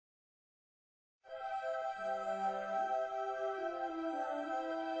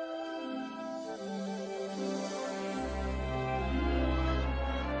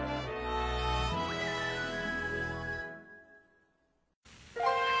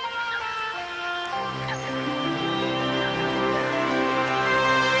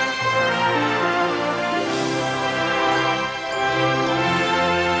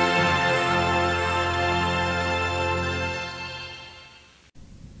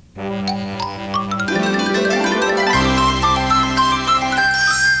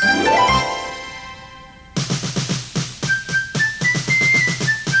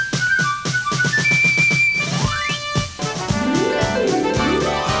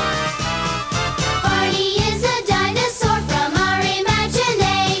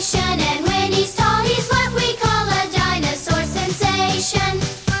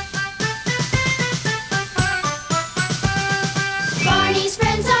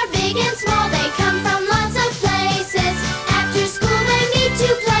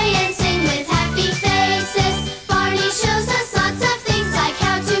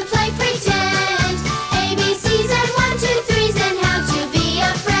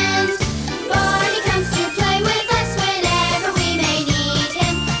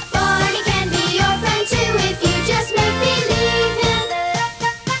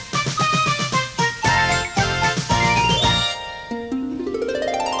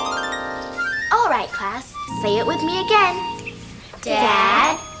right, class. Say it with me again.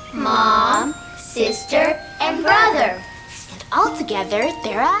 Dad, Mom, sister, and brother. And all together,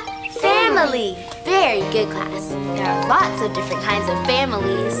 they're a family. Very good, class. There are lots of different kinds of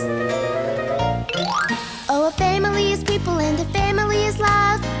families. Oh, a family is people and a family is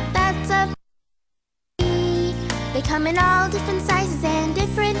love. That's a family. They come in all different sizes and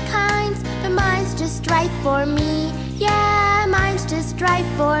different kinds, but mine's just right for me. Yeah, mine's just right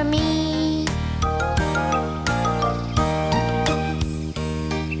for me.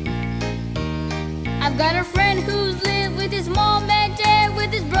 I've got a friend who's lived with his mom and dad,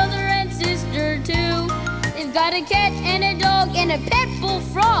 with his brother and sister too. They've got a cat and a dog and a pet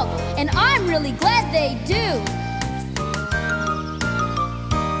bullfrog, and I'm really glad they do.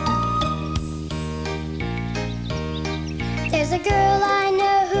 There's a girl I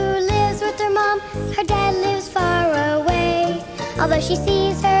know who lives with her mom. Her dad lives far away. Although she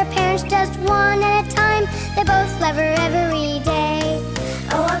sees her parents just one at a time, they both love her every day.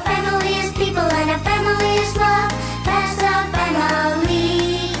 Oh, a family is people and a family is love. That's a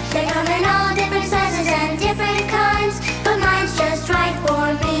family. They come in all different sizes and different kinds, but mine's just right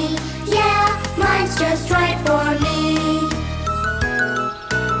for me. Yeah, mine's just right for me.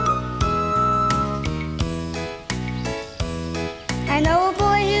 I know a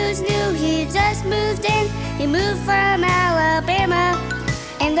boy who's new, he just moved in. He moved from Alabama.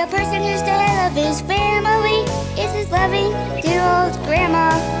 And the person who's the head of his family is his loving, dear old grandma.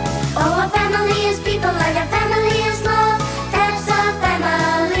 Oh, a family is people and a family is love. That's a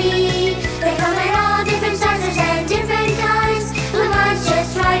family. They come in all different sizes and different kinds, but mine's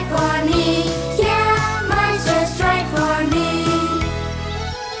just right for me. Yeah, mine's just right for me.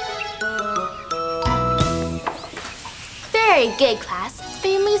 Very good, class.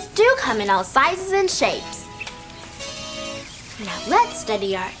 Families do come in all sizes and shapes. Now let's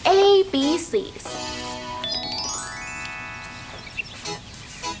study our ABCs.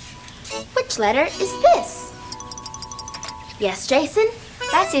 Which letter is this? Yes, Jason?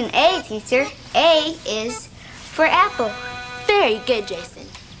 That's an A, teacher. A is for apple. Very good, Jason.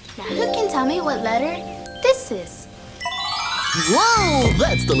 Now who can tell me what letter this is? Whoa!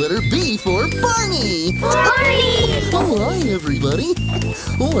 That's the letter B for Barney! Barney! Oh, hi, everybody.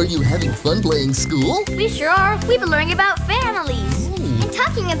 Oh, are you having fun playing school? We sure are. We've been learning about families. And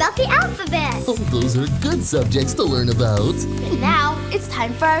talking about the alphabet. Oh, those are good subjects to learn about. But now it's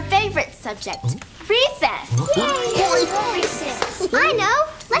time for our favorite subject, recess. Recess. I know.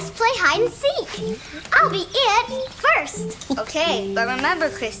 Let's play hide and seek. I'll be it first. Okay, but remember,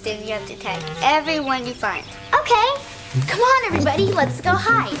 Kristen, you have to tag everyone you find. Okay. Come on, everybody, let's go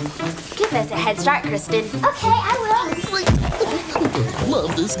hide. Give us a head start, Kristen. Okay, I will.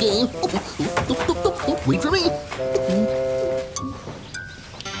 Love this game. Wait for me.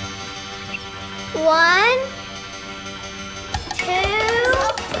 1, 2,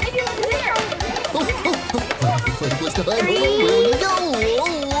 Find a place to hide. Where we go?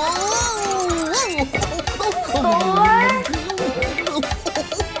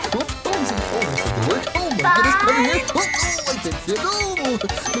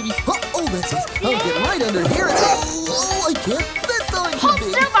 4, that's it. I'll get right under here. Oh, I can't. That's all I can Hold do.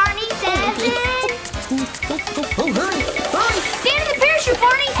 still, Barney. Dancing. Oh, hurry. Stand in the parachute,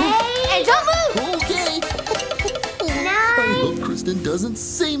 Barney. And don't move. Okay. 9, I hope Kristen doesn't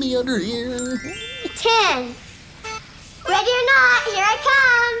see me under here. 10. Ready or not, here I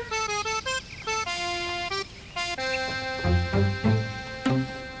come.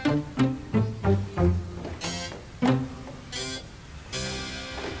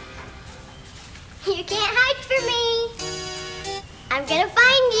 You can't hide from me. I'm gonna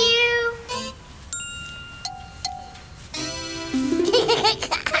find you.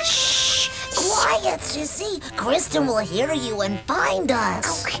 Shh! Quiet, Sissy. Kristen will hear you and find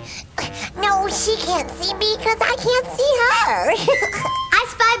us. No, she can't see me because I can't see her. I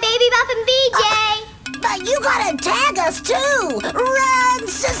spy Baby Bop and BJ. But you gotta tag us too. Run,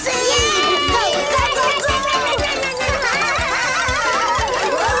 Sissy!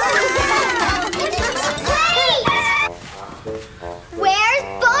 Where's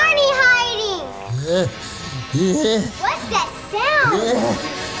Barney hiding? What's that sound?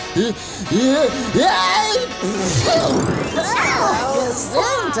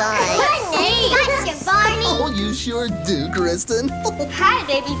 Gotcha, Barney. Oh, you sure do, Kristen. Hi,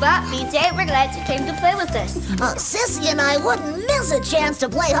 Baby Bop, BJ. We're glad you came to play with us. Sissy and I wouldn't miss a chance to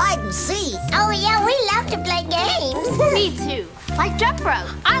play hide and seek. Oh, yeah, we love to play games. Me too. Like jump rope.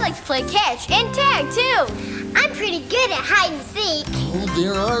 I like to play catch and tag, too. I'm pretty good at hide and seek. Oh,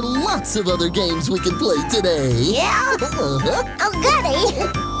 there are lots of other games we can play today. Yeah? Oh, goody.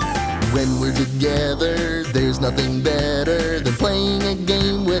 When we're together, there's nothing better than playing a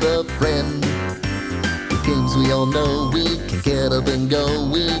game with a friend. With games we all know, we can get up and go.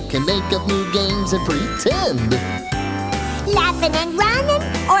 We can make up new games and pretend. Laughing and running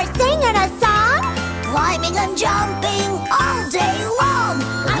or singing a song. Climbing and jumping all day long.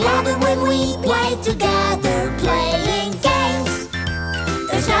 I love it when we play together, playing games.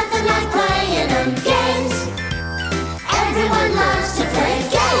 There's nothing like playing them games. Everyone loves to play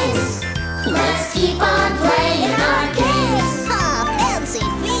games. Let's keep on playing our games. Fancy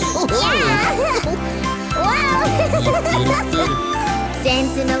feet. Wow!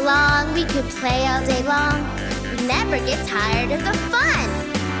 Dancing along, we could play all day long. We never get tired of the fun.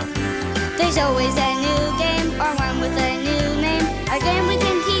 There's always a new game or one with a new name. A game we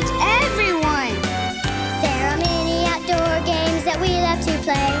can teach everyone. There are many outdoor games that we love to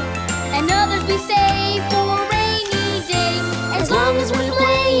play. And others we save for a rainy day. As long as we're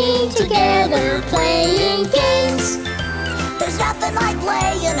playing together, playing games. There's nothing like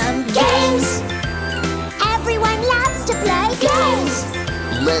playing them games. Everyone loves to play games.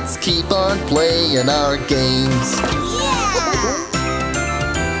 Let's keep on playing our games. Yeah!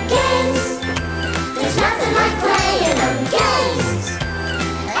 Games. There's nothing like playing them games.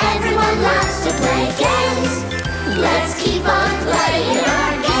 Everyone loves to play games. Let's keep on playing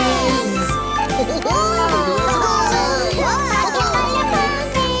our games.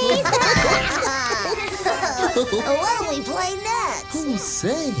 What'll we play next? Oh,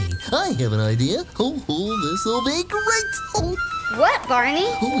 say, I have an idea. This'll be great. What, Barney?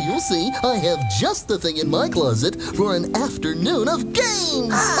 You'll see. I have just the thing in my closet for an afternoon of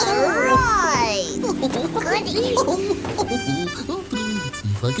games. All right! Goody. Let's see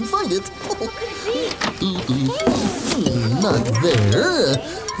if I can find it. Not there.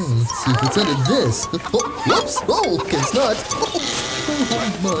 Let's see if it's under this. Whoops! It's not.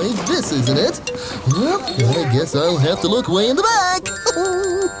 Oh my, this isn't it. Well, I guess I'll have to look way in the back.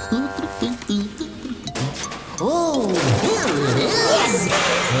 Oh, here it is.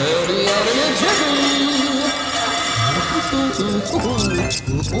 I'll be out in a jiffy.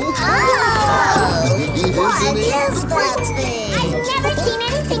 What is that thing? I've never seen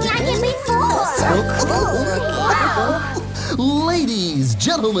anything like it before. So cool! Wow! Ladies,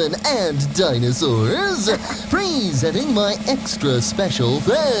 gentlemen, and dinosaurs, presenting my extra special,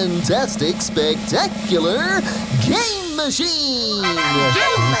 fantastic, spectacular game machine!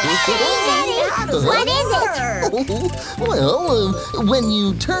 What is it? Well, when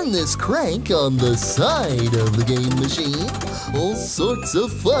you turn this crank on the side of the game machine, all sorts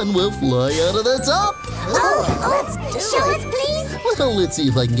of fun will fly out of the top. Let's do Show it! us, please. Well, let's see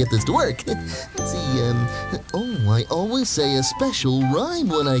if I can get this to work. Let's see, I always say a special rhyme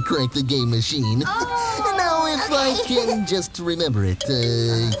when I crank the game machine. Now, if I can just remember it.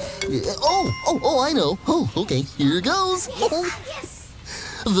 I know. Okay, here goes.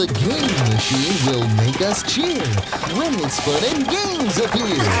 The game machine will make us cheer when it's fun and games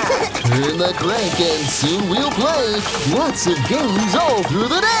appear. Turn the crank and soon we'll play lots of games all through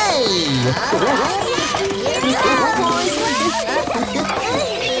the day.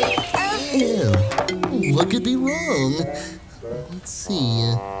 What could be wrong? Let's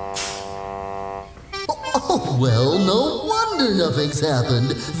see. Well, no wonder nothing's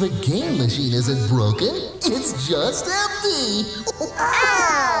happened. The game machine isn't broken. It's just empty.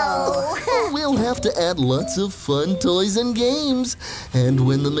 We'll have to add lots of fun toys and games. And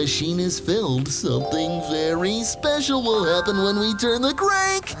when the machine is filled, something very special will happen when we turn the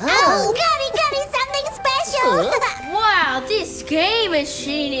crank. Goody, something special. Wow, this game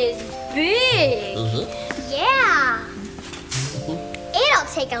machine is big. Yeah. It'll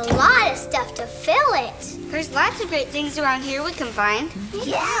take a lot of stuff to fill it. There's lots of great things around here we can find.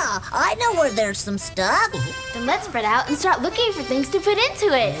 Yeah, I know where there's some stuff. Then let's spread out and start looking for things to put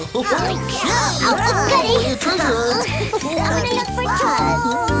into it. Goody. Treasure hunt. I'm gonna look for toys.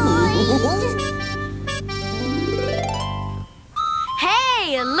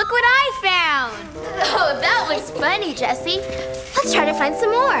 Hey, look what I found. Oh, that was funny, Jessie. Let's try to find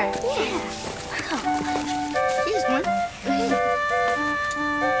some more. Here's one.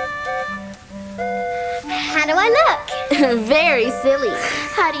 How do I look? Very silly.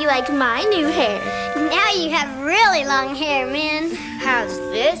 How do you like my new hair? Now you have really long hair, Min. How's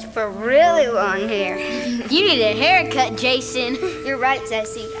this for really long hair? You need a haircut, Jason. You're right,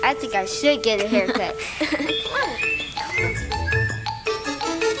 Jessie. I think I should get a haircut.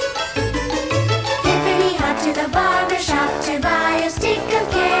 Hippity hop to the barber shop to buy a stick of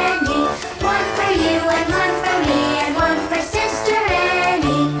candy. One for you and one for me and one for Sister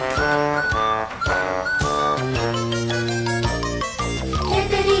Annie.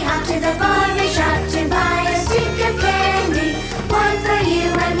 Hippity Off to the barber shop to buy a stick of candy. One for you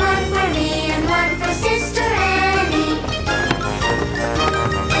and one for me and one for Sister Annie.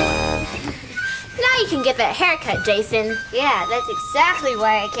 Now you can get that haircut, Jason. Yeah, that's exactly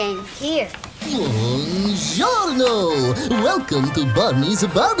why I came here. Buongiorno! Welcome to Barney's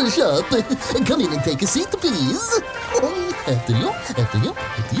barbershop. Come in and take a seat, please. After you, after you,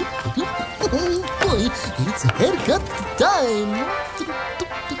 after you, after you. Boy, it's haircut time.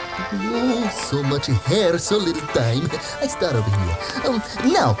 Oh, so much hair, so little time. I start over here.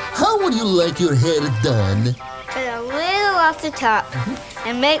 Now, how would you like your hair done? Cut a little off the top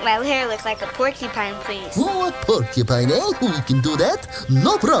and make my hair look like a porcupine, please. Oh, a porcupine, eh? We can do that.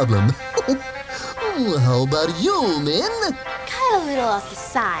 No problem. How about you, man? Cut a little off the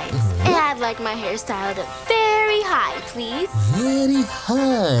sides. And I'd like my hair styled up very high, please. Very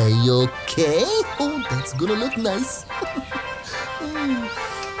high, okay? Oh, that's gonna look nice.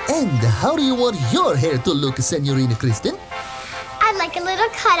 And how do you want your hair to look, Senorina Kristen? I'd like a little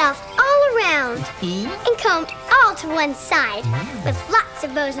cutoff all around and combed all to one side with lots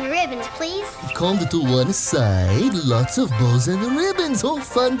of bows and ribbons, please. Combed to one side, lots of bows and ribbons. Oh,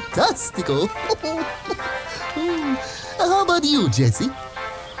 fantastico. How about you, Jessie?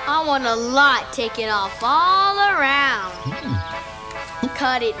 I want a lot taken off all around.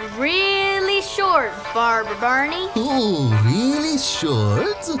 Cut it really short, Barber Barney. Oh, really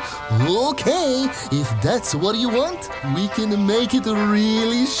short? Okay, if that's what you want, we can make it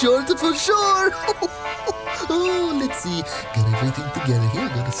really short for sure. Oh, let's see. Got everything together here.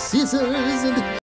 Got the scissors and